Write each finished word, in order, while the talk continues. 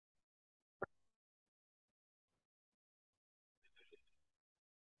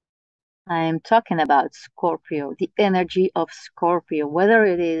I'm talking about Scorpio, the energy of Scorpio, whether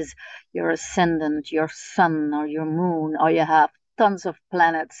it is your ascendant, your sun, or your moon, or you have tons of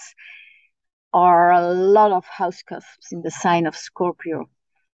planets, or a lot of house cusps in the sign of Scorpio,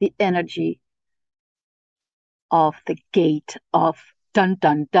 the energy of the gate of dun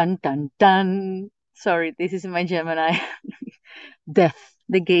dun dun dun dun. Sorry, this is my Gemini. Death,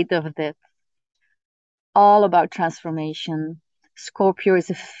 the gate of death. All about transformation. Scorpio is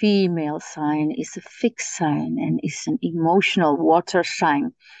a female sign, is a fixed sign, and is an emotional water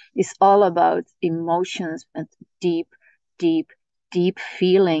sign. It's all about emotions and deep, deep, deep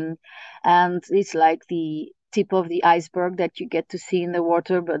feeling. And it's like the tip of the iceberg that you get to see in the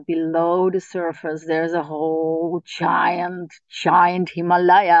water, but below the surface, there's a whole giant, giant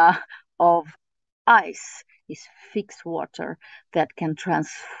Himalaya of ice. Is fixed water that can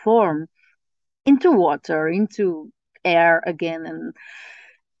transform into water, into air again. And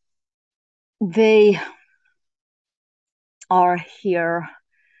they are here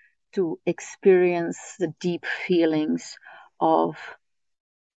to experience the deep feelings of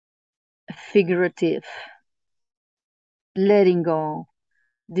figurative letting go,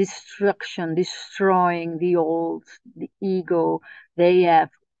 destruction, destroying the old, the ego. They have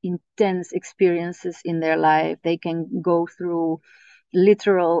intense experiences in their life. They can go through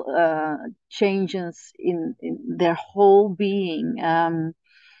literal changes in their whole being.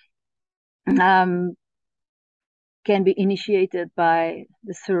 Can be initiated by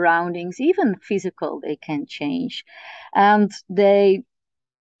the surroundings, even physical, they can change. And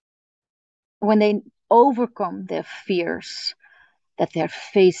when they overcome their fears that they're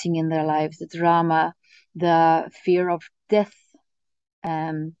facing in their lives, the drama, the fear of death,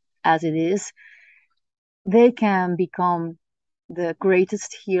 as it is, they can become the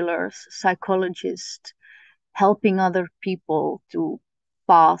greatest healers, psychologists, helping other people to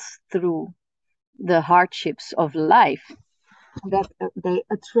pass through the hardships of life that they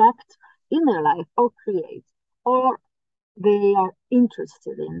attract in their life or create or they are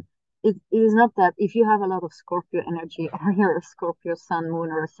interested in. It is not that if you have a lot of Scorpio energy or you're a Scorpio sun, moon,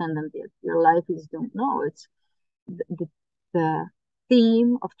 or ascendant, your life is doomed. No, it's the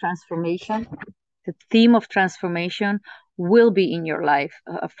theme of transformation. The theme of transformation will be in your life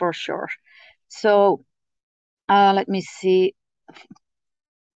for sure. So let me see.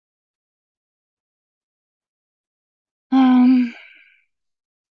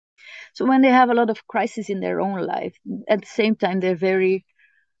 So when they have a lot of crisis in their own life, at the same time, they're very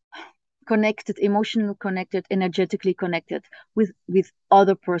connected, emotionally connected, energetically connected with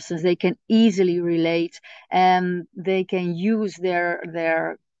other persons. They can easily relate, and they can use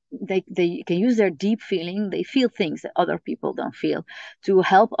they can use their deep feeling. They feel things that other people don't feel to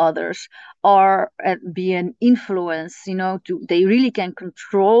help others or be an influence. They really can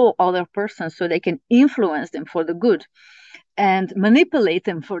control other persons, so they can influence them for the good and manipulate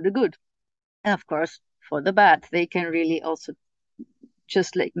them for the good. And of course, for the bad, they can really also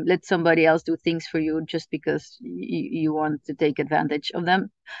just let somebody else do things for you just because you want to take advantage of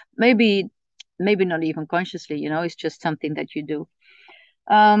them. Maybe not even consciously, it's just something that you do.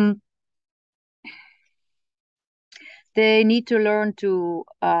 They need to learn to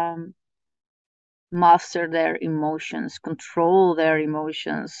master their emotions, control their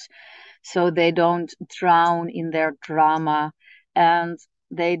emotions, so they don't drown in their drama, and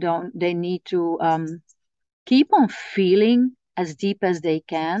they need to keep on feeling as deep as they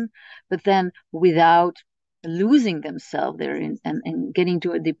can, but then without losing themselves there and getting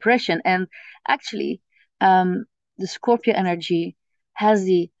to a depression. And actually, the Scorpio energy has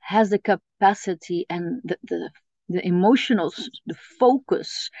the capacity and the emotional, the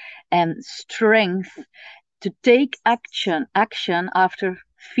focus and strength to take action after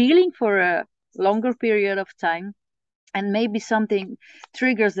feeling for a longer period of time, and maybe something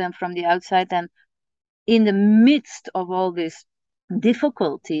triggers them from the outside, and in the midst of all these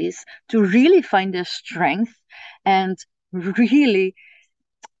difficulties to really find their strength and really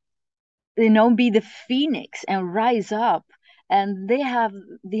be the phoenix and rise up. And they have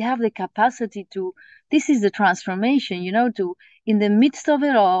the capacity to, this is the transformation, to, in the midst of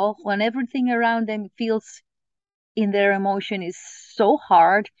it all, when everything around them feels in their emotion is so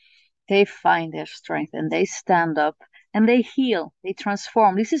hard, they find their strength and they stand up and they heal, they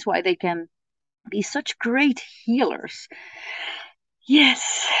transform. This is why they can be such great healers.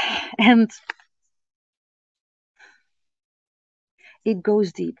 Yes. And it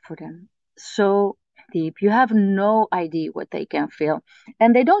goes deep for them. So deep. You have no idea what they can feel.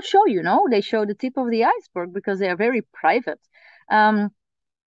 And they don't show, they show the tip of the iceberg because they are very private.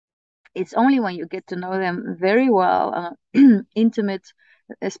 It's only when you get to know them very well, intimate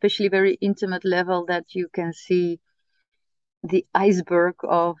especially very intimate level, that you can see the iceberg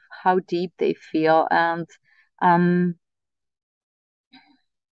of how deep they feel. And um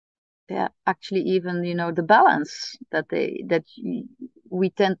yeah, actually even, the balance we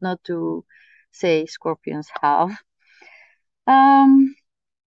tend not to say Scorpions have. um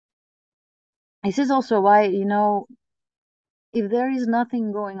this is also why, if there is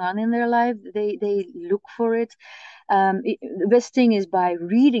nothing going on in their life, they look for it. The best thing is by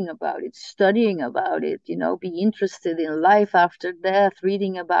reading about it, studying about it, be interested in life after death,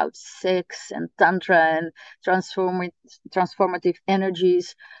 reading about sex and tantra and transformative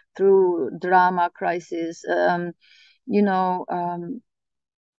energies through drama, crisis. You know,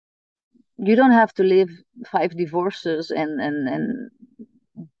 you don't have to live 5 divorces and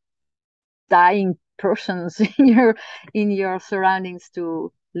dying persons in your surroundings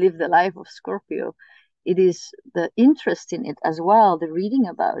to live the life of Scorpio. It is the interest in it as well, the reading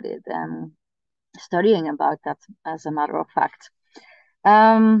about it and studying about that, as a matter of fact.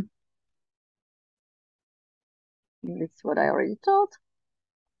 It's what I already told.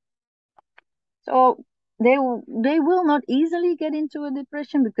 So they will not easily get into a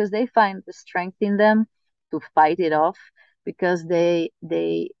depression because they find the strength in them to fight it off, because they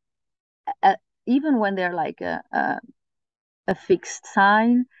uh, even when they're like a fixed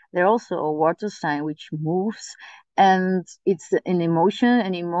sign, they're also a water sign which moves, and it's an emotion,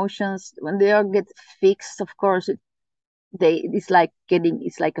 and emotions, when they are get fixed, of course, it's like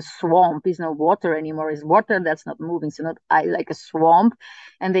a swamp. It's not water anymore. It's water that's not moving. So not like a swamp,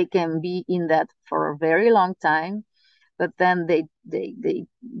 and they can be in that for a very long time. But then they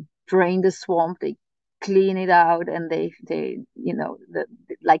drain the swamp. They clean it out, and they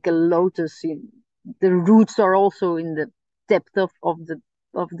like a lotus. The roots are also in the depth of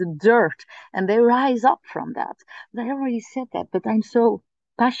the dirt, and they rise up from that. I already said that, but I'm so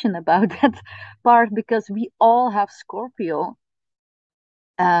passionate about that part because we all have Scorpio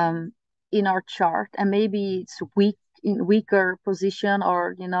um, in our chart, and maybe it's weaker position,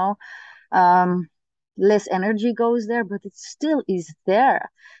 or um, less energy goes there, but it still is there.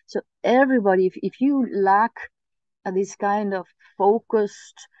 So everybody, if you lack this kind of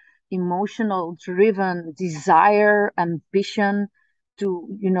focused, emotional driven desire, ambition to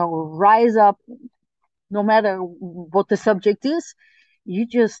rise up, no matter what the subject is, you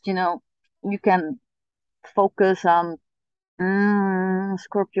just you can focus on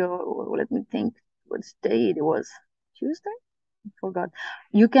Scorpio. Let me think. What day it was? Tuesday? I forgot.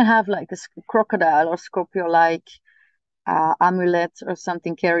 You can have like a crocodile or Scorpio like amulet or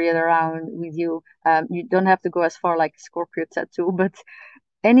something, carry it around with you. You don't have to go as far like Scorpio tattoo, but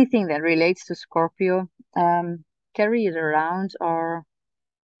anything that relates to Scorpio, carry it around. Or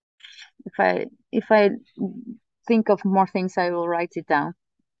if I think of more things, I will write it down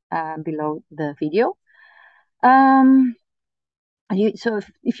below the video. Um, so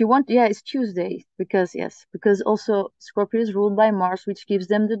if you want, yeah, it's Tuesday, because also Scorpio is ruled by Mars, which gives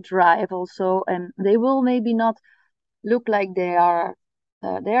them the drive also, and they will maybe not look like they are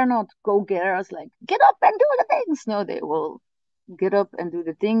not go-getters, like get up and do the things. No, they will get up and do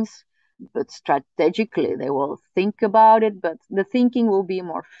the things, but strategically they will think about it. But the thinking will be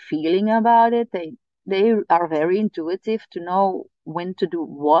more feeling about it. They are very intuitive to know when to do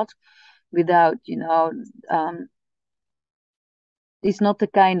what without it's not the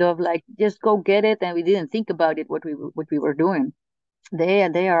kind of like just go get it and we didn't think about it what we were doing. They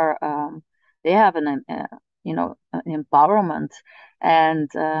have an empowerment and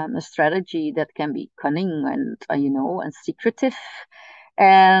a strategy that can be cunning and and secretive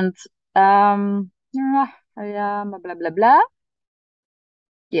and blah blah blah.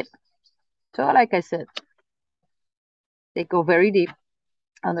 Yep. So like I said, they go very deep,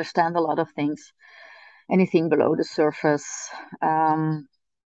 understand a lot of things, anything below the surface.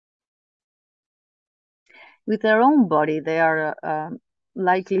 With their own body, they are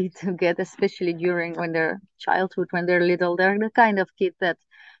likely to get, especially during when they're childhood, when they're little, they're the kind of kid that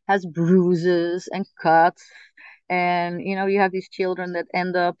has bruises and cuts. And you have these children that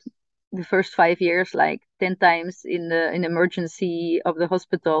end up the first 5 years like 10 times in the emergency of the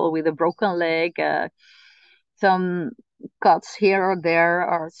hospital with a broken leg, some cuts here or there,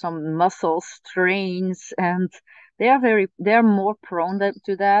 or some muscle strains, and they're more prone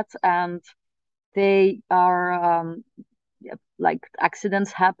to that. And they are like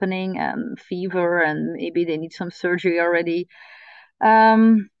accidents happening and fever, and maybe they need some surgery already.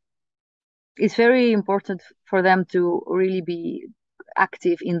 It's very important for them to really be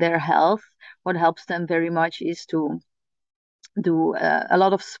active in their health. What helps them very much is to do a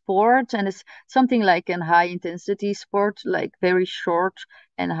lot of sport, and it's something like an high intensity sport, like very short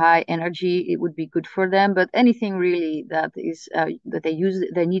and high energy, it would be good for them. But anything really that is that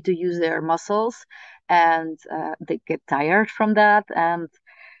they need to use their muscles, and they get tired from that. And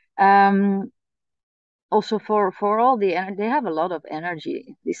um, also for all the energy, they have a lot of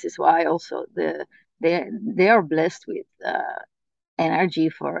energy. This is why also they are blessed with energy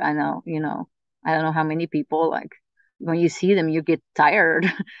for, I know, I don't know how many people, like when you see them you get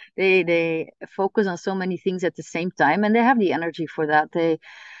tired. They focus on so many things at the same time, and they have the energy for that. They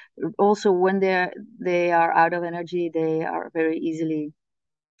also, when they are out of energy, they are very easily,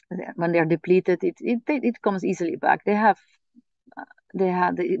 when they're depleted, it comes easily back. They have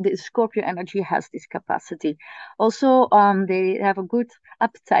the Scorpio energy has this capacity. Also, they have a good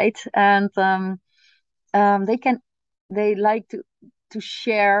appetite, and they can, they like to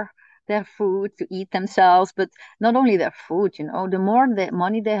share their food, to eat themselves, but not only their food, the more the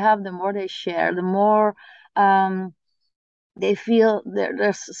money they have, the more they share, the more they feel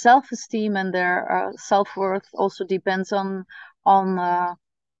their self-esteem and their self-worth also depends on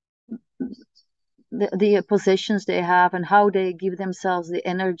the positions they have and how they give themselves the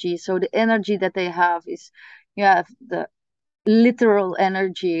energy. So the energy that they have is, you have the literal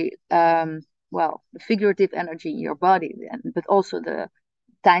energy, well, the figurative energy in your body, but also the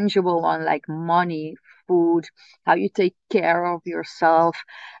tangible one, like money, food, how you take care of yourself.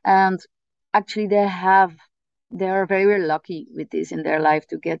 And actually they're very lucky with this in their life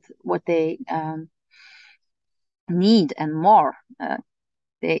to get what they need and more.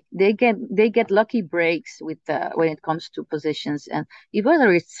 They get lucky breaks with when it comes to positions, and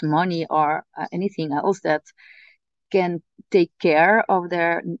whether it's money or anything else that can take care of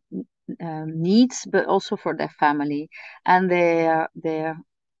their needs, but also for their family. And they're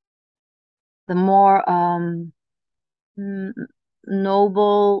the more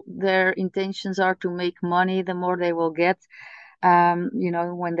noble their intentions are to make money, the more they will get. When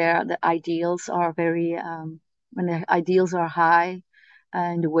the ideals are very, when the ideals are high,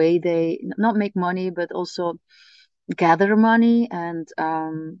 and the way they not make money, but also gather money, and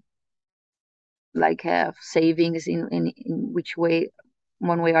like have savings in which way,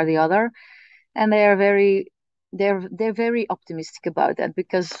 one way or the other. And they're very optimistic about that,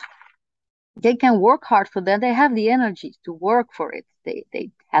 because they can work hard for that. They have the energy to work for it.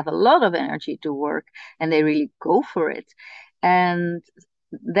 They have a lot of energy to work, and they really go for it. And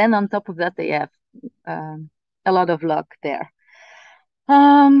then on top of that, they have a lot of luck there.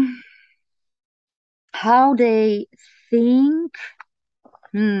 Um, how they think.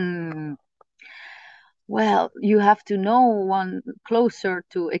 Hmm. Well, you have to know one closer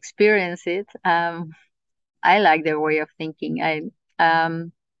to experience it. I like their way of thinking.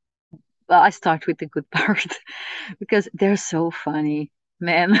 Um, well, I start with the good part because they're so funny,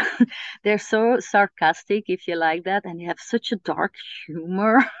 man. They're so sarcastic, if you like that, and they have such a dark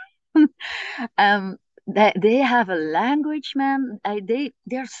humor. um, they have a language, man.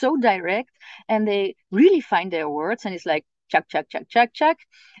 They're so direct, and they really find their words, and it's like chuck, chuck, chuck, chuck, chuck,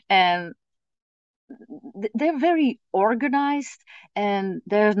 and they're very organized, and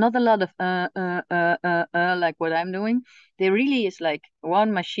there's not a lot of like what I'm doing. They really is like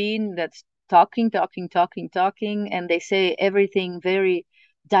one machine that's talking, talking, talking, talking, and they say everything very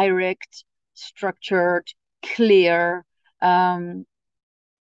direct, structured, clear, um,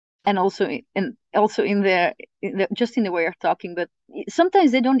 and also just in the way of talking. But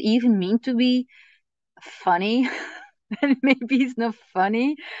sometimes they don't even mean to be funny. And maybe it's not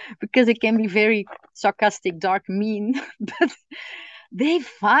funny because it can be very sarcastic, dark, mean, but they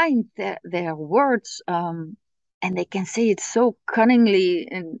find their words, and they can say it so cunningly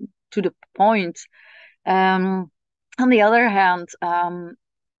and to the point. On the other hand,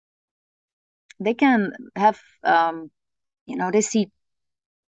 they can have, they see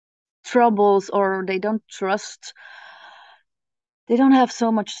troubles, or they don't have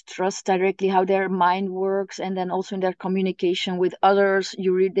so much trust directly how their mind works, and then also in their communication with others,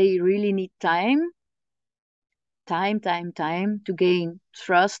 they really need time to gain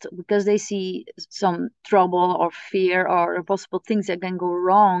trust, because they see some trouble or fear or possible things that can go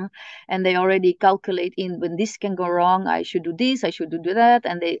wrong, and they already calculate in, when this can go wrong, I should do this, I should do that,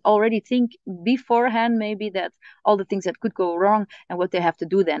 and they already think beforehand maybe that all the things that could go wrong and what they have to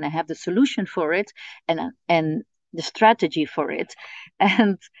do then, and have the solution for it, and the strategy for it.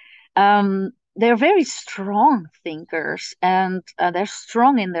 And they're very strong thinkers, and they're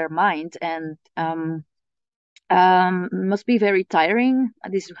strong in their mind, and must be very tiring.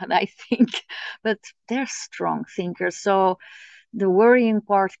 This is what I think, but they're strong thinkers. So the worrying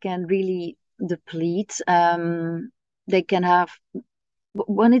part can really deplete. they can have,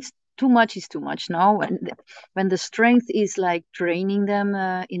 when it's too much is too much. Now when the strength is like draining them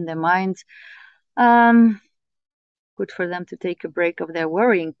in the mind, um good for them to take a break of their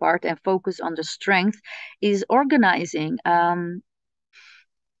worrying part and focus on the strength is organizing.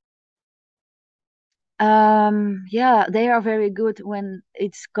 Yeah, they are very good when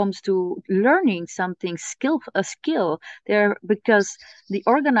it comes to learning something a skill. They're because the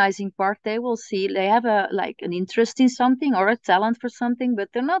organizing part, they will see they have a like an interest in something or a talent for something, but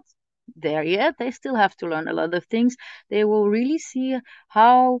they're not there yet. They still have to learn a lot of things. They will really see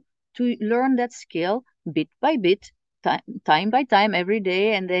how to learn that skill bit by bit, time by time, every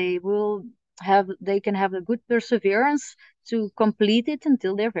day, and they can have a good perseverance to complete it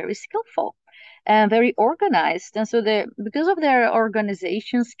until they're very skillful and very organized. And so they, because of their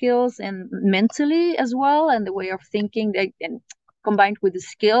organization skills and mentally as well, and the way of thinking, they and combined with the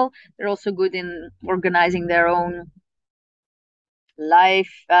skill, they're also good in organizing their own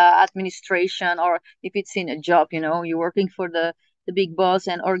life, administration, or if it's in a job, you're working for the big boss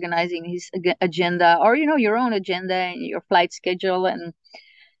and organizing his agenda, or your own agenda and your flight schedule. And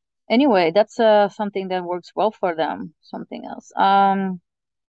anyway, that's something that works well for them. Something else.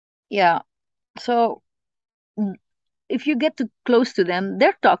 Yeah. So if you get too close to them,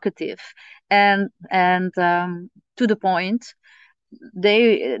 they're talkative and to the point.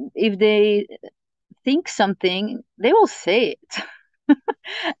 They, if they think something, they will say it,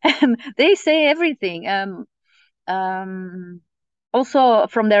 and they say everything. Um, Also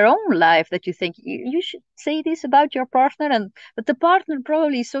from their own life, that you think you should say this about your partner, and but the partner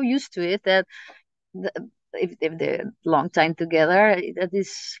probably is so used to it that the, if they're long time together, that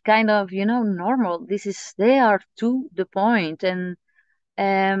is kind of normal. This is, they are to the point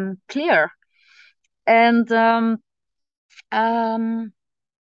and clear. And um,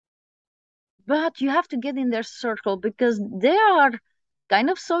 but you have to get in their circle because they are kind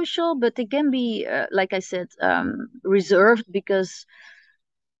of social, but they can be, like I said, reserved, because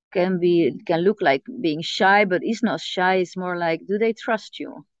can look like being shy, but it's not shy. It's more like, do they trust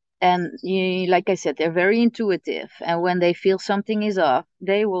you? And like I said, they're very intuitive, and when they feel something is off,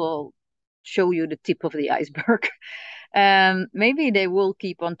 they will show you the tip of the iceberg. Maybe they will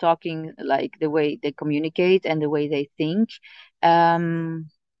keep on talking like the way they communicate and the way they think. Um,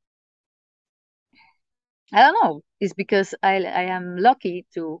 I don't know. It's because I am lucky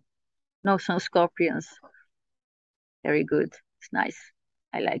to know some scorpions. Very good. It's nice.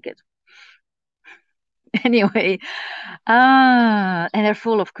 I like it. Anyway, and they're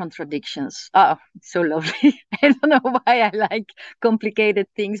full of contradictions. Oh, it's so lovely. I don't know why I like complicated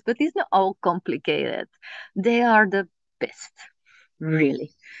things, but it's not all complicated. They are the best,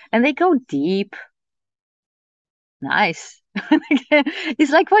 really. And they go deep. Nice.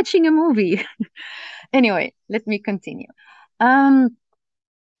 It's like watching a movie. Anyway, let me continue. Um,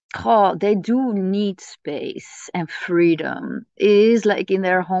 Oh, they do need space and freedom. It is like in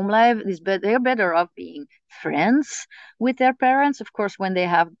their home life, they're better off being friends with their parents, of course, when they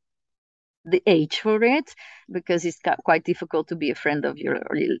have the age for it, because it's quite difficult to be a friend of your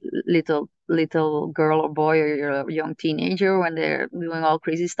little girl or boy, or your young teenager when they're doing all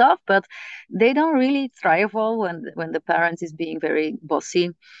crazy stuff. But they don't really thrive well when the parent is being very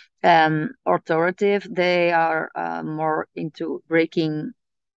bossy and authoritative. They are more into breaking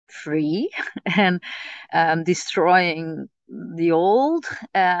free and destroying the old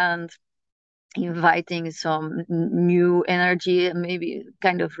and inviting some new energy, maybe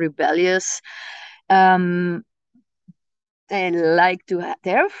kind of rebellious. Um, they like to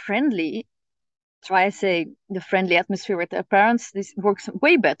they're friendly. Try say the friendly atmosphere with their parents. This works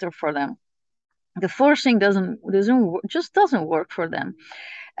way better for them. The forcing doesn't work for them.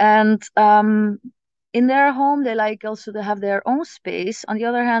 And in their home, they like also to have their own space. On the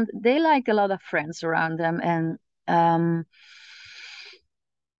other hand, they like a lot of friends around them, and um,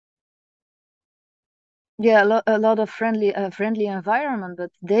 yeah, a lot of friendly environment.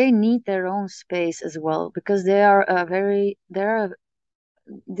 But they need their own space as well, because they are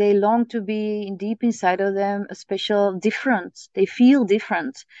they long to be deep inside of them a special different. They feel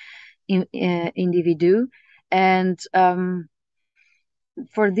different in individual, and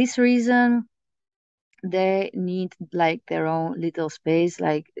for this reason they need like their own little space.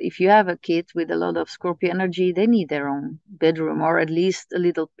 Like if you have a kid with a lot of Scorpio energy, they need their own bedroom, or at least a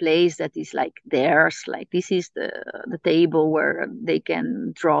little place that is like theirs. Like this is the table where they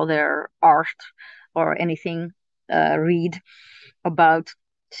can draw their art or anything, read about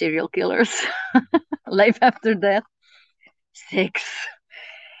serial killers, life after death, sex.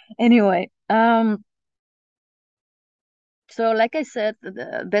 Anyway, so like I said,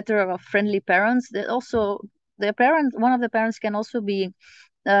 the better of friendly parents. That also one of the parents can also be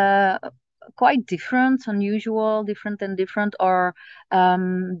uh, quite different, unusual, different and different, or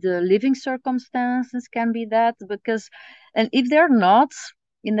the living circumstances can be that, because, and if they're not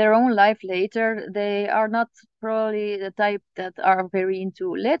in their own life later, they are not probably the type that are very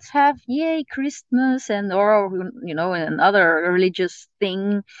into let's have yay Christmas and or another religious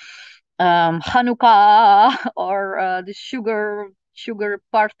thing, Hanukkah or the sugar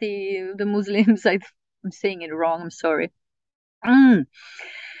party, the Muslims. I'm saying it wrong. I'm sorry. Mm.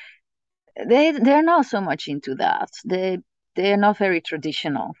 They're not so much into that. They're not very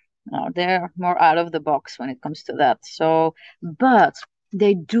traditional. No, they're more out of the box when it comes to that. So, but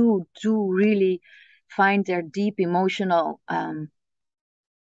they do really find their deep emotional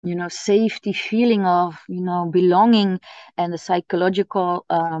safety feeling of belonging, and the psychological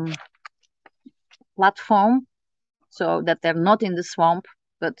platform, so that they're not in the swamp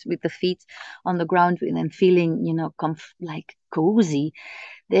but with the feet on the ground and feeling like cozy.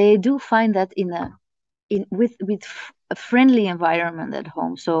 They do find that with a friendly environment at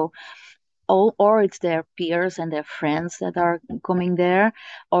home. So or it's their peers and their friends that are coming there,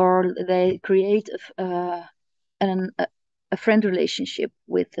 or they create a friend relationship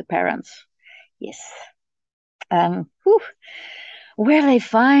with the parents. Yes. Whew, where they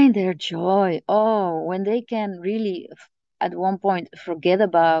find their joy. Oh, when they can really, at one point, forget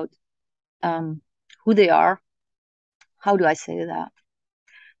about who they are. How do I say that?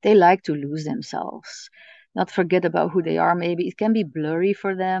 They like to lose themselves, not forget about who they are. Maybe it can be blurry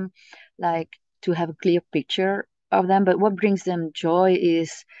for them, like to have a clear picture of them. But what brings them joy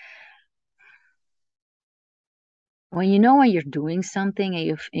is when you're doing something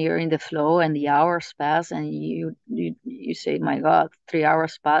and you're in the flow and the hours pass and you say, my God, 3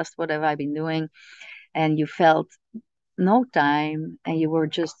 hours passed. What have I been doing? And you felt no time, and you were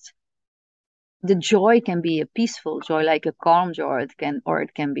just, the joy can be a peaceful joy, like a calm joy. It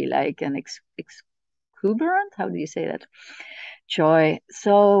can be like an exuberant, how do you say that, joy.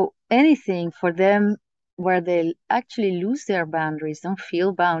 So anything for them where they actually lose their boundaries, don't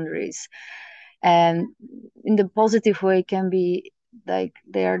feel boundaries, and in the positive way can be like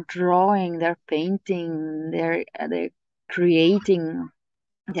they're drawing, they're painting, they're creating,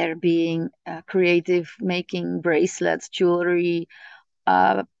 they're being creative, making bracelets, jewelry,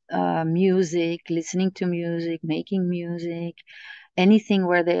 music, listening to music, making music, anything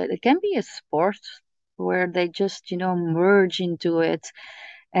where it can be a sport where they just merge into it,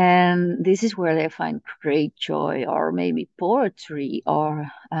 and this is where they find great joy, or maybe poetry, or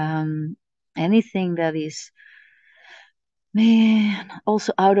anything that is, man,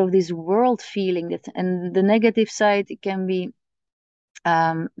 also out of this world feeling. That, and the negative side, it can be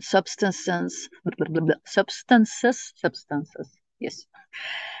substances, yes,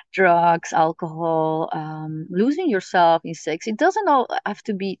 drugs, alcohol, losing yourself in sex. It doesn't all have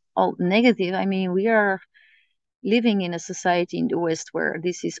to be all negative. I mean, we are living in a society in the West where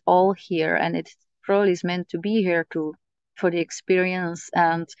this is all here, and it probably is meant to be here for the experience.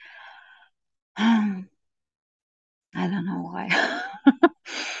 And I don't know why,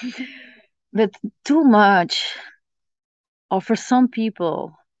 but too much, or for some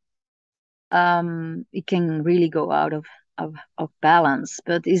people, it can really go out of balance.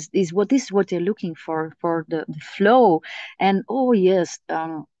 But is what they're looking for the flow. And oh yes,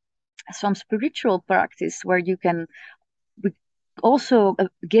 some spiritual practice where you can also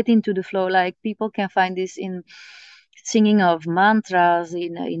get into the flow. Like people can find this in singing of mantras,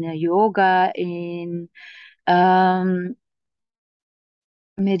 in a yoga, in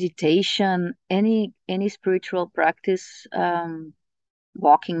meditation, any spiritual practice,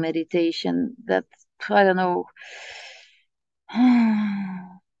 walking meditation, that, I don't know.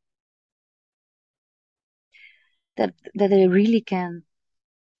 that they really can.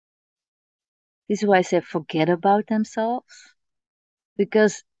 This is why I say forget about themselves,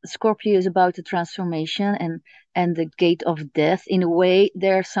 because Scorpio is about the transformation and the gate of death. In a way,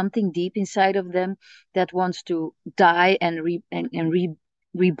 there's something deep inside of them that wants to die and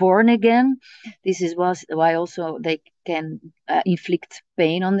reborn again. This is why also they can inflict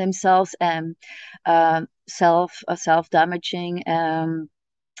pain on themselves and self damaging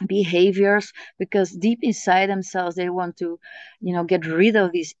behaviors, because deep inside themselves they want to get rid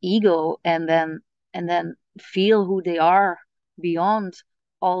of this ego, and then feel who they are beyond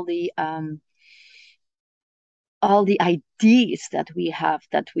all the ideas that we have,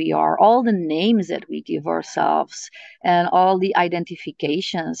 that we are, all the names that we give ourselves, and all the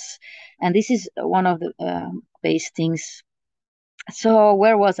identifications. And this is one of the base things. So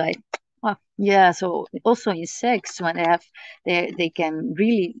where was I? Oh, yeah, so also in sex, when they can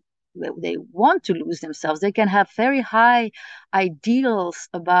really they want to lose themselves. They can have very high ideals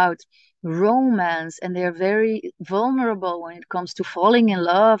about romance, and they're very vulnerable when it comes to falling in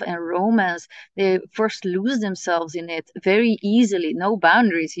love and romance. They first lose themselves in it very easily, no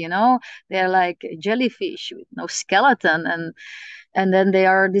boundaries, you know. They're like jellyfish with no skeleton, and then they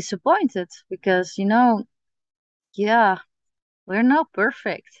are disappointed because, you know, yeah, we're not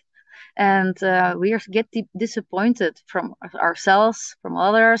perfect, and we get disappointed from ourselves, from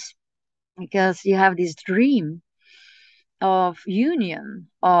others, because you have this dream of union,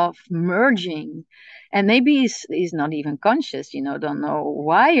 of merging, and maybe he's not even conscious, you know, don't know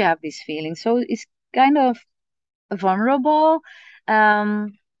why you have this feeling. So it's kind of vulnerable,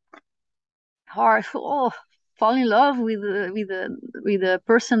 um, hard, oh, fall in love with a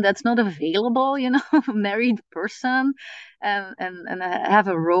person that's not available, you know, married person, and have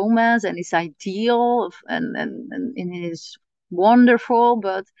a romance, and it's ideal, and it is wonderful,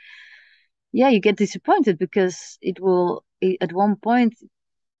 but yeah, you get disappointed because at one point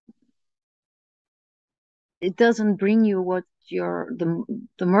it doesn't bring you what the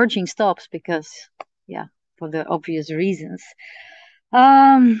merging stops because, yeah, for the obvious reasons.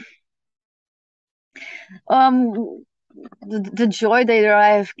 Um, um, the joy they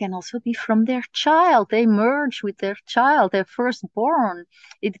derive can also be from their child. They merge with their child, their firstborn.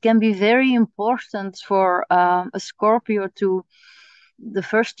 It can be very important for a Scorpio to the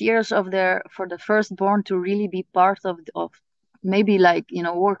first years of their for the firstborn to really be part of maybe, like, you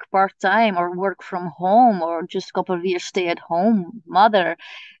know, work part-time or work from home, or just a couple of years stay at home mother,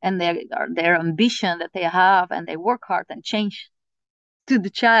 and their ambition that they have, and they work hard and change to the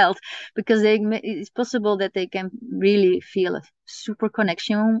child, because it's possible that they can really feel a super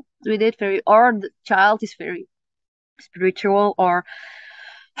connection with it, very, or the child is very spiritual, or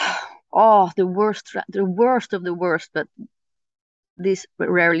oh, the worst of the worst, but this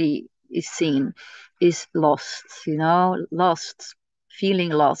rarely is seen, is lost, you know,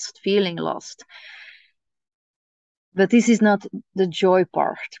 feeling lost. But this is not the joy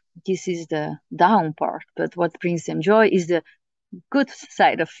part. This is the down part. But what brings them joy is the good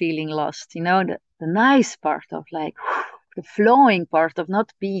side of feeling lost, you know, the nice part of, like, the flowing part of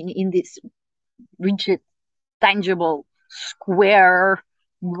not being in this rigid, tangible, square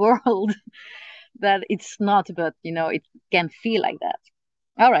world that it's not, but, you know, it can feel like that.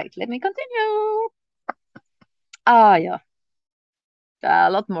 All right, let me continue. Ah, yeah,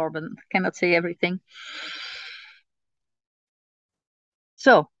 a lot more, but cannot say everything.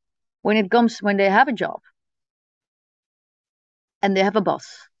 So when they have a job, and they have a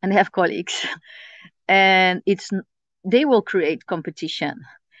boss, and they have colleagues, and they will create competition.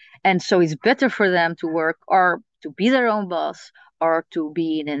 And so it's better for them to work or to be their own boss, or to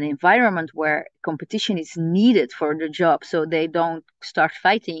be in an environment where competition is needed for the job, so they don't start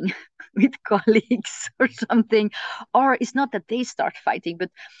fighting with colleagues or something. Or it's not that they start fighting,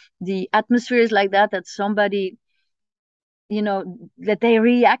 but the atmosphere is like that somebody, you know, that they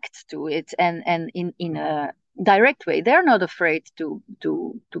react to it, and in a direct way. They're not afraid to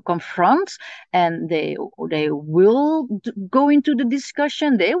confront, and they will go into the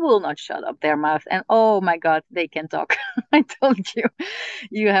discussion. They will not shut up their mouth, and oh my god, they can talk. I told you,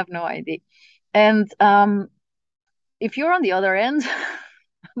 you have no idea. And if you're on the other end,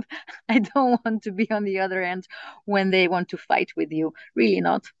 I don't want to be on the other end when they want to fight with you, really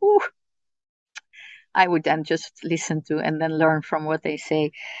not. Ooh, I would then just listen to and then learn from what they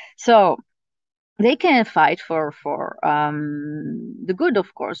say. So they can fight for the good,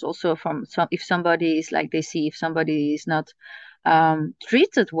 of course. Also, from some, if somebody is like, they see if somebody is not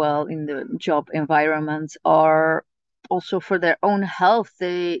treated well in the job environment, or also for their own health.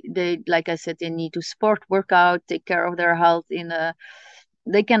 They like I said, they need to sport, work out, take care of their health. They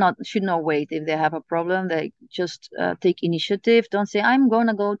should not wait if they have a problem. They just take initiative. Don't say, I'm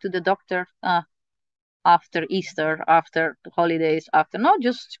gonna go to the doctor after Easter, after the holidays, after. No,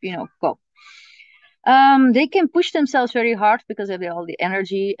 just, you know, go. They can push themselves very hard because they have all the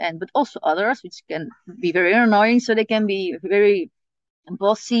energy, but also others, which can be very annoying. So they can be very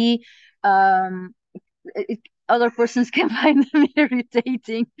bossy. Um, Other persons can find them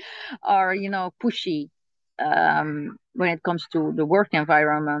irritating, or, you know, pushy. When it comes to the work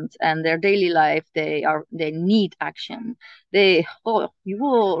environment and their daily life, they need action. You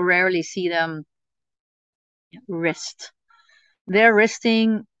will rarely see them rest. Their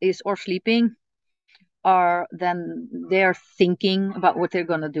resting is or sleeping, or then they're thinking about what they're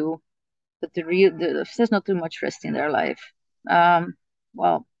gonna do. But there's not too much rest in their life.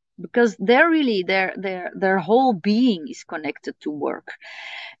 Well, because they're really their whole being is connected to work,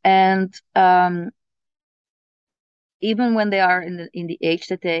 and even when they are in the age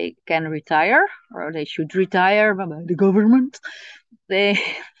that they can retire or they should retire by the government, they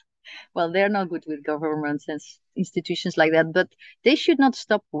well, they're not good with governments and institutions like that, but they should not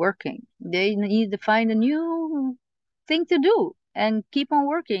stop working. They need to find a new thing to do and keep on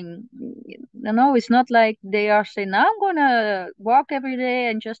working. It's not like they are saying, now I'm gonna walk every day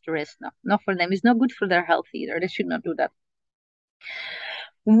and just rest. No, not for them. It's not good for their health either. They should not do that.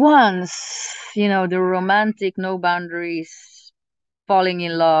 Once, the romantic, no boundaries, falling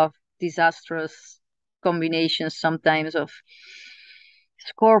in love, disastrous combinations sometimes of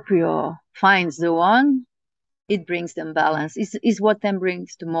Scorpio finds the one, it brings them balance. Is what then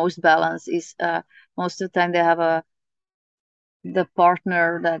brings the most balance is most of the time they have the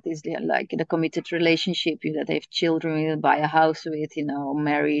partner that is like the committed relationship that they have children with, buy a house with,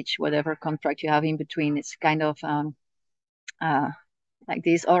 marriage, whatever contract you have in between. It's kind of uh like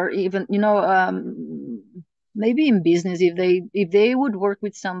this, or even maybe in business, if they would work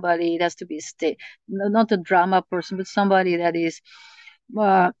with somebody, it has to be not a drama person, but somebody that is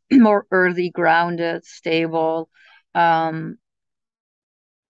more earthy, grounded, stable, um,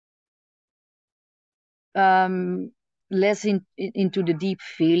 um, less into the deep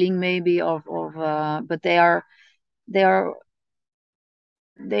feeling maybe but they are they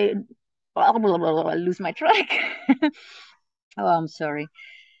blah, blah, blah, blah, I lose my track. Oh, I'm sorry.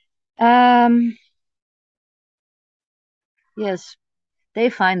 um yes, they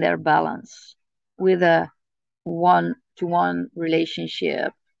find their balance with a one-to-one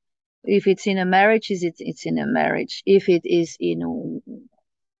relationship. If it's in a marriage, it's in a marriage. If it is in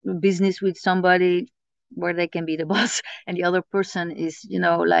a business with somebody where they can be the boss and the other person is,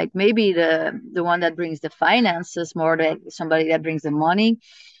 like maybe the one that brings the finances more than somebody that brings the money,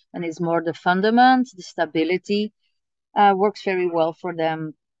 and is more the fundament, the stability, works very well for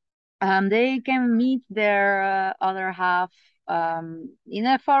them. They can meet their other half in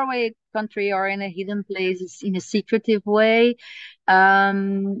a faraway country or in a hidden place, in a secretive way,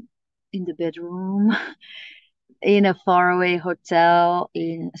 um, in the bedroom, in a faraway hotel,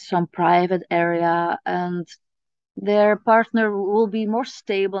 in some private area, and their partner will be more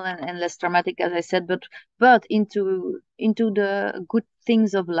stable and less dramatic, as I said, but into the good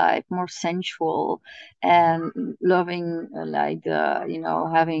things of life, more sensual and loving, like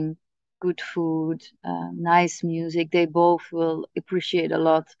having good food, nice music. They both will appreciate a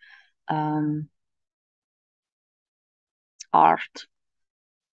lot art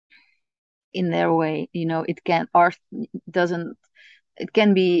in their way. It can art doesn't it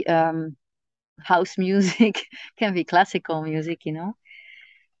can be house music, can be classical music.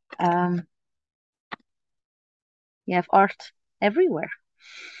 Um, you have art everywhere.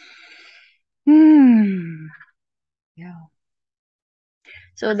 Hmm. Yeah.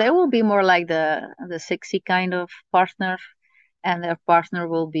 So they will be more like the sexy kind of partner, and their partner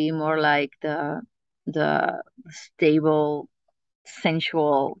will be more like the stable,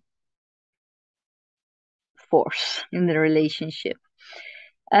 sensual force in the relationship.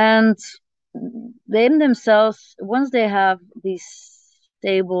 And them themselves, once they have this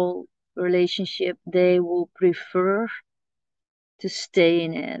stable relationship, they will prefer to stay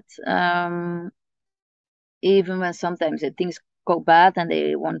in it. Even when sometimes things go bad and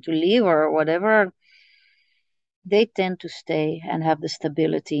they want to leave or whatever, they tend to stay and have the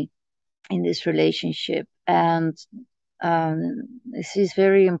stability in this relationship. And this is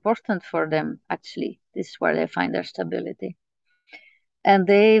very important for them, actually. This is where they find their stability. And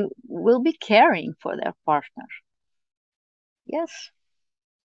they will be caring for their partner. Yes.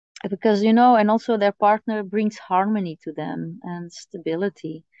 Because, and also their partner brings harmony to them and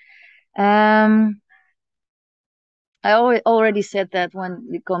stability. Um, I already said that when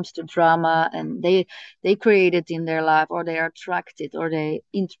it comes to drama, and they create it in their life, or they are attracted, or they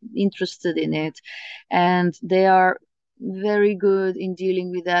interested in it, and they are very good in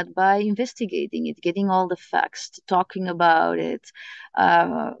dealing with that by investigating it, getting all the facts, talking about it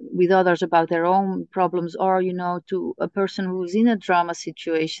with others about their own problems, or to a person who's in a drama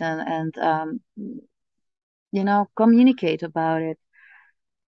situation, and communicate about it,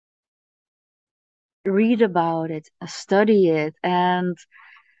 read about it, study it, and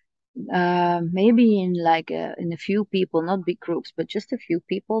maybe in a few people, not big groups, but just a few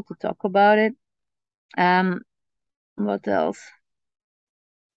people to talk about it. What else?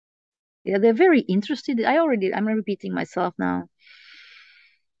 Yeah, they're very interested. I'm repeating myself now.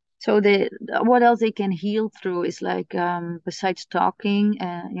 So what else they can heal through is like, besides talking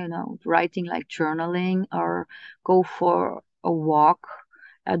and writing, like journaling, or go for a walk,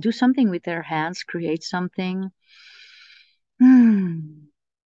 do something with their hands, create something. Hmm.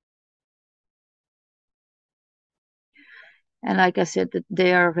 And like I said, that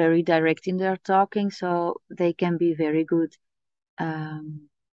they are very direct in their talking, so they can be very good. Um,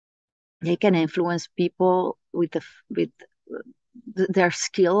 they can influence people with their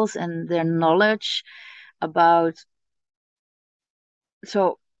skills and their knowledge about.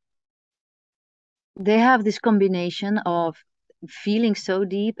 So they have this combination of feeling so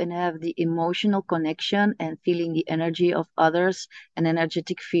deep and have the emotional connection and feeling the energy of others, an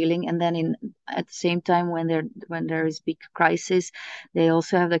energetic feeling, and then in at the same time when there is big crisis, they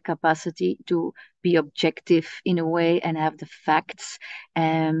also have the capacity to be objective in a way and have the facts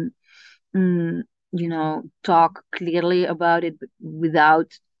and mm, talk clearly about it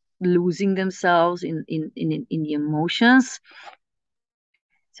without losing themselves in the emotions.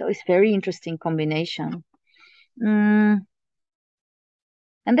 So it's very interesting combination. Mm,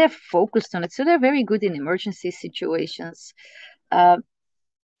 and they're focused on it. So they're very good in emergency situations. Uh,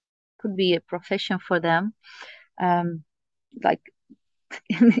 could be a profession for them. Um, like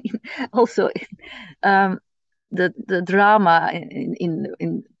also um, the drama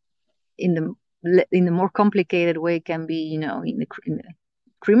in the more complicated way can be, in the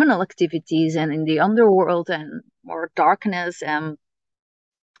criminal activities and in the underworld and more darkness and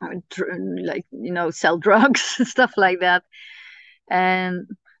like sell drugs stuff like that. And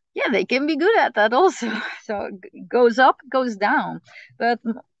yeah, they can be good at that also. So it goes up, goes down. But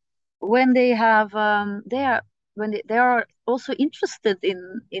when they have they are when they are also interested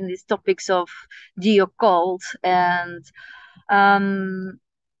in these topics of the occult and um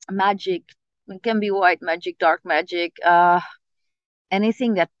magic. It can be white magic, dark magic,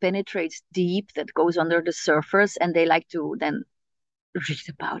 anything that penetrates deep, that goes under the surface, and they like to then read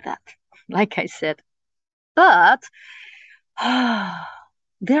about that, like I said. But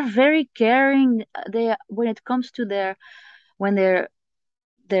they're very caring. They when it comes to when their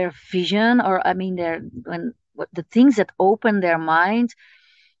vision, or I mean their when what the things that open their mind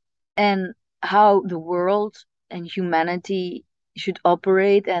and how the world and humanity should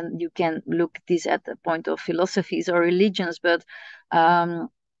operate. And you can look at this at the point of philosophies or religions, but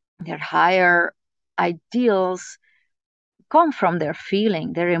their higher ideals come from their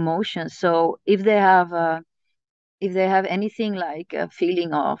feeling, their emotions. So if they have anything like a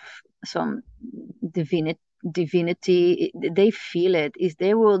feeling of some divinity, they feel it. Is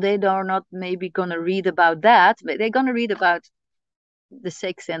they are not maybe gonna read about that, but they're gonna read about the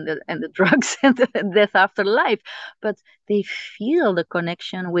sex and the drugs and the death after life, but they feel the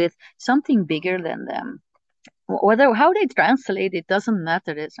connection with something bigger than them. Whether how they translate it doesn't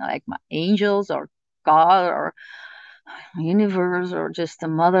matter. It's not like my angels or God or universe or just a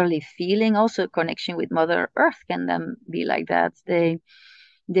motherly feeling. Also, connection with Mother Earth can then be like that.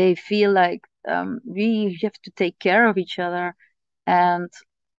 They feel like we have to take care of each other, and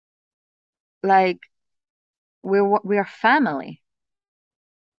like we're family.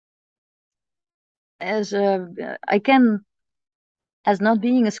 As I can, as not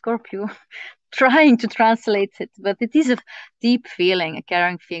being a Scorpio, trying to translate it, but it is a deep feeling, a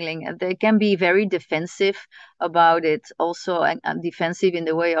caring feeling. And they can be very defensive about it also, and defensive in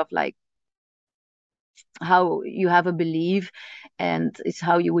the way of like how you have a belief, and it's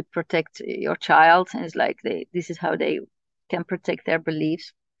how you would protect your child. And it's like this is how they can protect their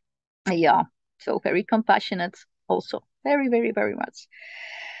beliefs. Yeah, so very compassionate also, very, very, very much.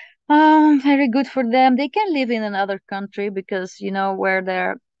 Very good for them. They can live in another country because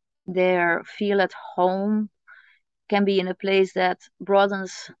where they feel at home, can be in a place that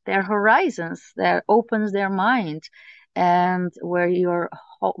broadens their horizons, that opens their mind, and where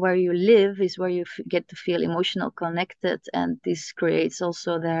you live is where you get to feel emotional connected, and this creates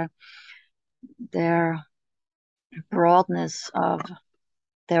also their broadness of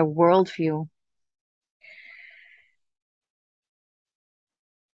their worldview.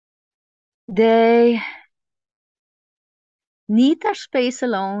 They need their space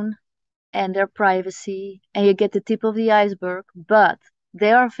alone and their privacy, and you get the tip of the iceberg, but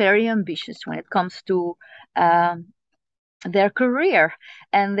they are very ambitious when it comes to um, their career,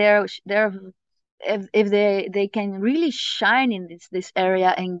 and they're if they can really shine in this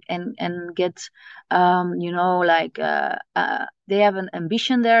area and get like they have an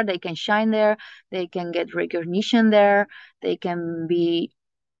ambition there, they can shine there, they can get recognition there, they can be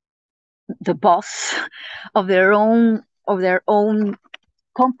the boss of their own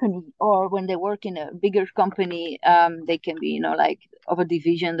company, or when they work in a bigger company, they can be like of a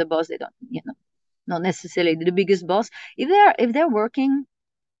division the boss. They don't not necessarily the biggest boss. If they're working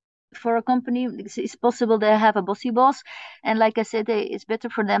for a company, it's possible they have a bossy boss, and like I said, it's better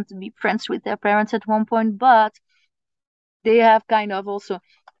for them to be friends with their parents at one point, but they have kind of also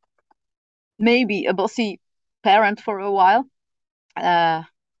maybe a bossy parent for a while, uh,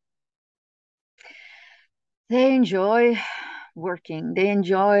 they enjoy working. They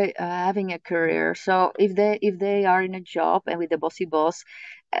enjoy having a career. So if they are in a job and with a bossy boss,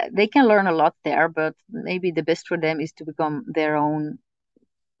 they can learn a lot there. But maybe the best for them is to become their own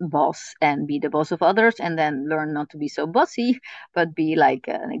boss and be the boss of others, and then learn not to be so bossy, but be like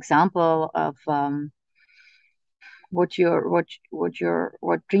an example of what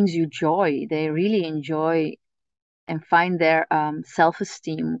brings you joy. They really enjoy and find their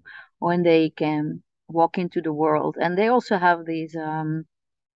self-esteem when they can walk into the world, and they also have these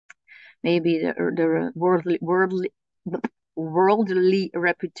maybe the worldly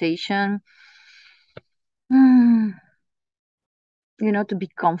reputation, mm, to be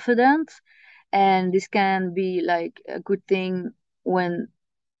confident. And this can be like a good thing when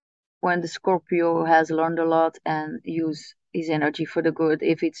the Scorpio has learned a lot and use his energy for the good.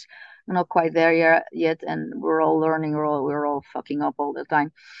 If it's not quite there yet, and we're all learning, we're all fucking up all the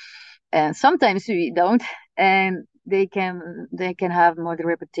time, and sometimes we don't, and they can have more the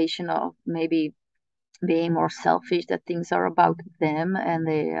reputation of maybe being more selfish, that things are about them, and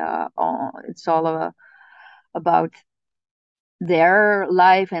it's all about their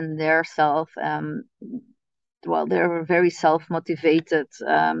life and their self. Well, they're very self-motivated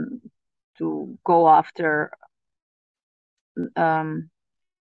to go after um,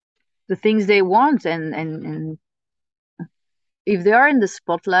 the things they want, and if they are in the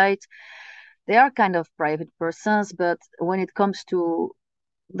spotlight, they are kind of private persons, but when it comes to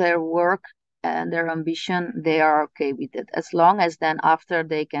their work and their ambition, they are okay with it, as long as then after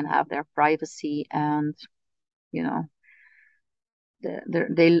they can have their privacy, and you know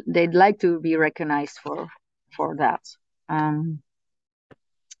they'd like to be recognized for that. um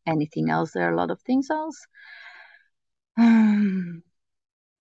Anything else? There are a lot of things else.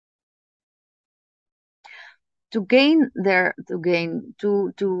 To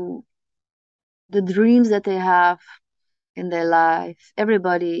the dreams that they have in their life.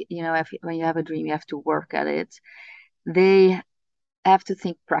 Everybody, when you have a dream, you have to work at it. They have to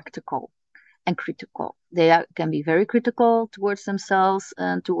think practical and critical. Can be very critical towards themselves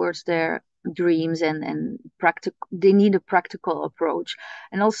and towards their dreams, and practical. They need a practical approach.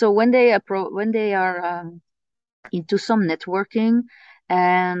 And also when they are into some networking,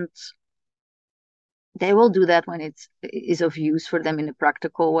 and they will do that when it is of use for them in a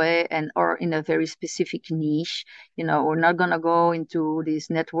practical way, and or in a very specific niche. We're not going to go into this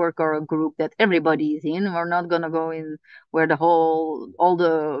network or a group that everybody is in. We're not going to go in where all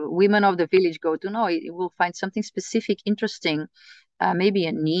the women of the village go to. No, it will find something specific, interesting, maybe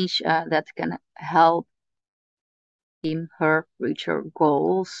a niche that can help him, her reach her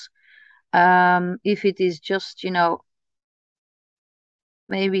goals. If it is just,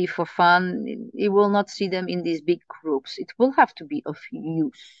 maybe for fun, you will not see them in these big groups. It will have to be of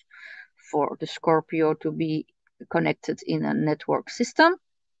use for the Scorpio to be connected in a network system.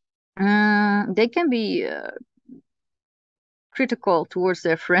 They can be critical towards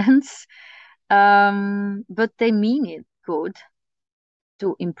their friends, but they mean it good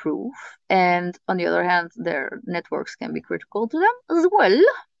to improve. And on the other hand, their networks can be critical to them as well.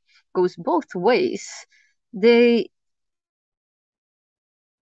 Goes both ways. They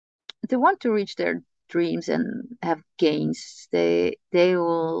want to reach their dreams and have gains. They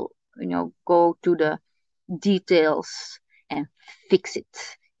will, go to the details and fix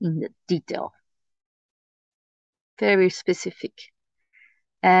it in the detail. Very specific.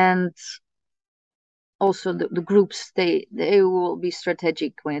 And also the groups, they will be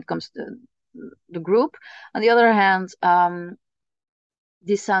strategic when it comes to the group. On the other hand,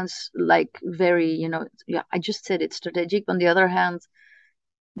 this sounds like very, yeah, I just said it's strategic. On the other hand,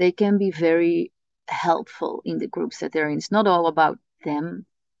 they can be very helpful in the groups that they're in. It's not all about them.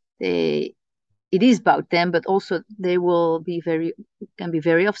 It is about them, but also they can be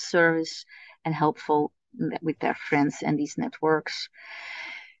very of service and helpful with their friends and these networks.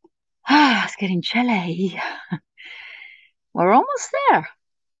 It's getting chilly. We're almost there.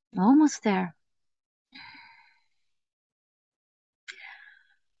 Almost there.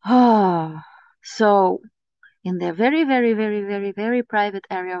 So in their very, very, very, very, very private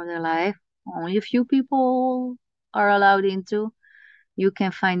area of their life, only a few people are allowed into. You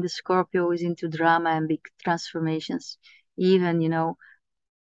can find the Scorpio is into drama and big transformations, even,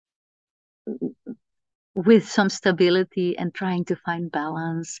 with some stability and trying to find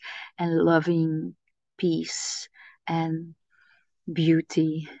balance and loving peace and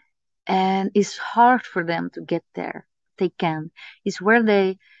beauty. And it's hard for them to get there. They can. It's what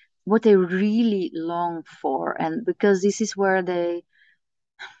they really long for. And because this is where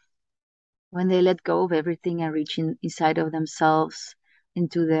when they let go of everything and reach inside of themselves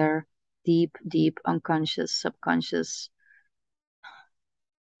into their deep, deep unconscious, subconscious,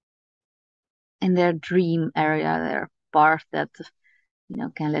 in their dream area, their part that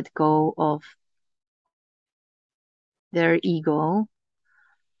can let go of their ego.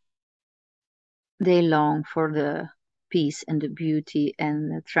 They long for the peace and the beauty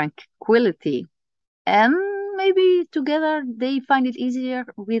and the tranquility. And maybe together they find it easier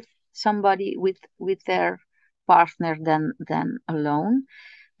with somebody, with their partner, than alone.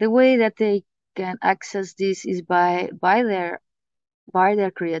 The way that they can access this is by their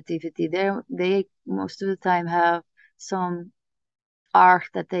creativity. They most of the time have some art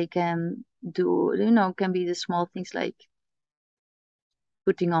that they can do. Can be the small things like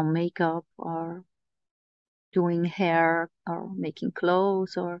putting on makeup or doing hair or making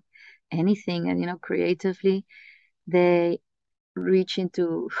clothes or anything. And creatively they reach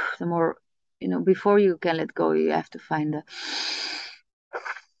into the more, before you can let go, you have to find the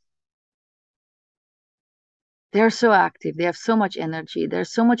they're so active, they have so much energy,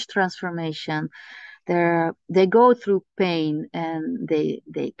 there's so much transformation. They go through pain and they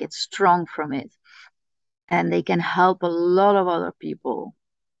get strong from it, and they can help a lot of other people.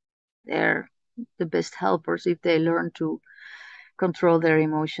 They're the best helpers if they learn to control their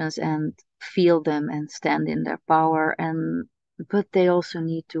emotions and feel them and stand in their power. And but they also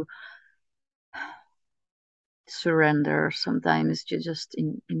need to surrender sometimes, just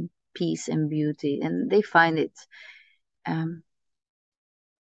in peace and beauty, and they find it um,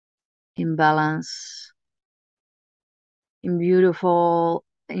 in balance, in beautiful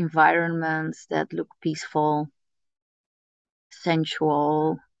environments that look peaceful,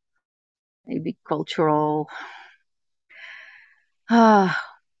 sensual, maybe cultural. Ah,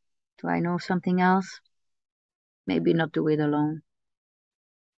 do I know something else? Maybe not do it alone,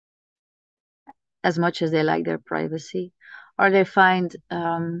 as much as they like their privacy, or they find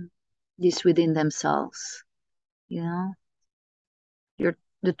this within themselves. You know, you're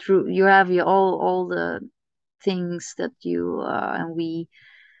the true. You have your all the things that you and we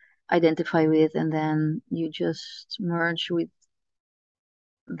identify with, and then you just merge with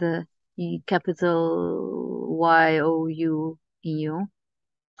the capital YOU in you.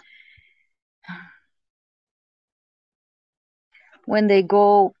 When they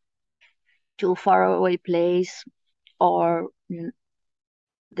go to a faraway place, or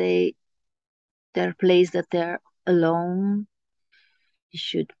they their place that they're alone, you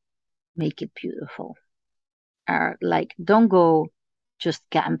should make it beautiful. Or like, don't go just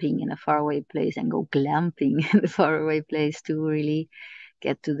camping in a faraway place, and go glamping in a faraway place to really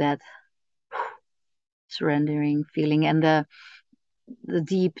get to that surrendering feeling and the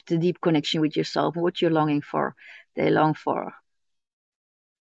deep connection with yourself, what you're longing for. They long for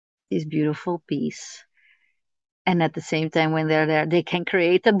this beautiful peace. And at the same time, when they're there, they can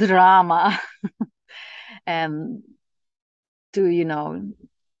create a drama and to,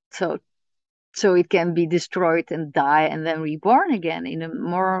 so it can be destroyed and die and then reborn again in a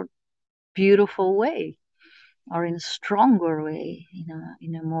more beautiful way, or in a stronger way,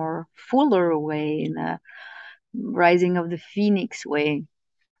 in a more fuller way, in a rising of the phoenix way.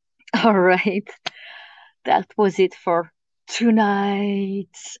 All right. That was it for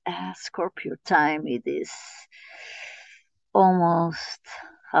tonight's Scorpio time. It is almost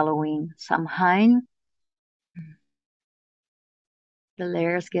Halloween. Samhain. The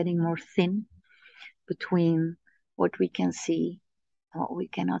layers getting more thin between what we can see and what we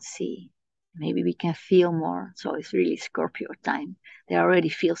cannot see. Maybe we can feel more. So it's really Scorpio time. They already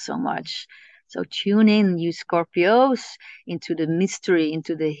feel so much. So tune in, you Scorpios, into the mystery,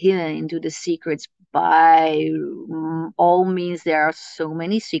 into the hidden, into the secrets. By all means, there are so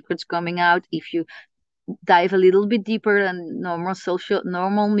many secrets coming out. If you dive a little bit deeper than normal social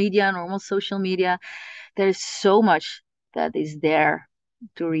media, there's so much that is there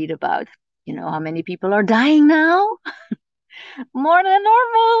to read about. You know how many people are dying now? More than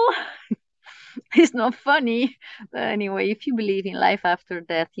normal. It's not funny. But anyway, if you believe in life after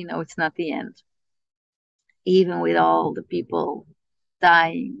death, it's not the end. Even with all the people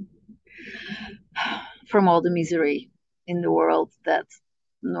dying from all the misery in the world that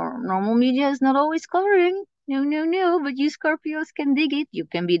normal media is not always covering. No, no, no. But you Scorpios can dig it. You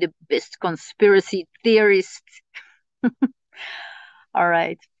can be the best conspiracy theorist. All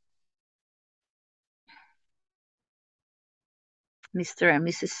right. Mr. and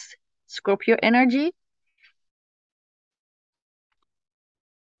Mrs. Scorpio energy.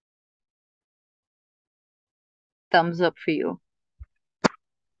 Thumbs up for you.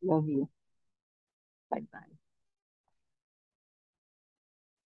 Love you. Bye bye.